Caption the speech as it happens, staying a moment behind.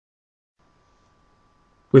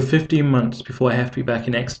With 15 months before I have to be back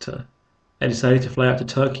in Exeter, I decided to fly out to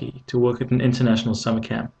Turkey to work at an international summer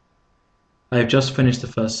camp. I have just finished the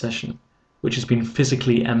first session, which has been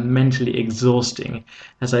physically and mentally exhausting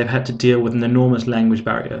as I have had to deal with an enormous language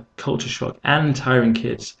barrier, culture shock, and tiring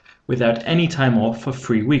kids without any time off for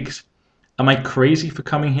 3 weeks. Am I crazy for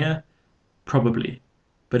coming here? Probably,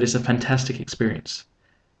 but it's a fantastic experience.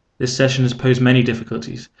 This session has posed many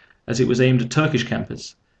difficulties, as it was aimed at Turkish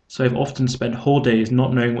campers, so I've often spent whole days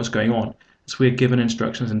not knowing what's going on, as we are given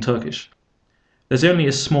instructions in Turkish. There's only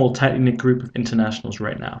a small, tightly knit group of internationals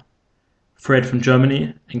right now. Fred from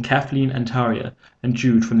Germany, and Kathleen Antaria and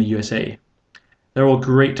Jude from the USA. They're all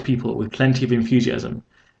great people with plenty of enthusiasm,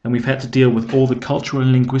 and we've had to deal with all the cultural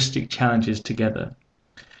and linguistic challenges together.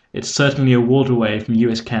 It's certainly a world away from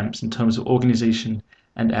US camps in terms of organization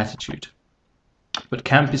and attitude. But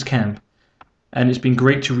camp is camp, and it's been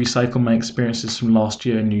great to recycle my experiences from last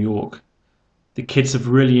year in New York. The kids have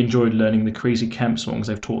really enjoyed learning the crazy camp songs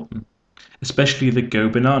I've taught them, especially the Go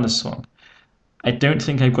Bananas song. I don't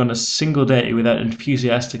think I've gone a single day without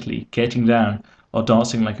enthusiastically getting down or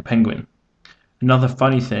dancing like a penguin. Another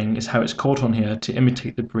funny thing is how it's caught on here to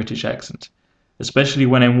imitate the British accent, especially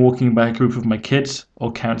when I'm walking by a group of my kids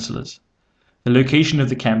or counselors. The location of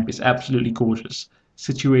the camp is absolutely gorgeous,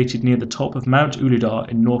 situated near the top of Mount Uludağ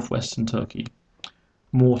in northwestern Turkey.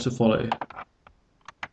 More to follow.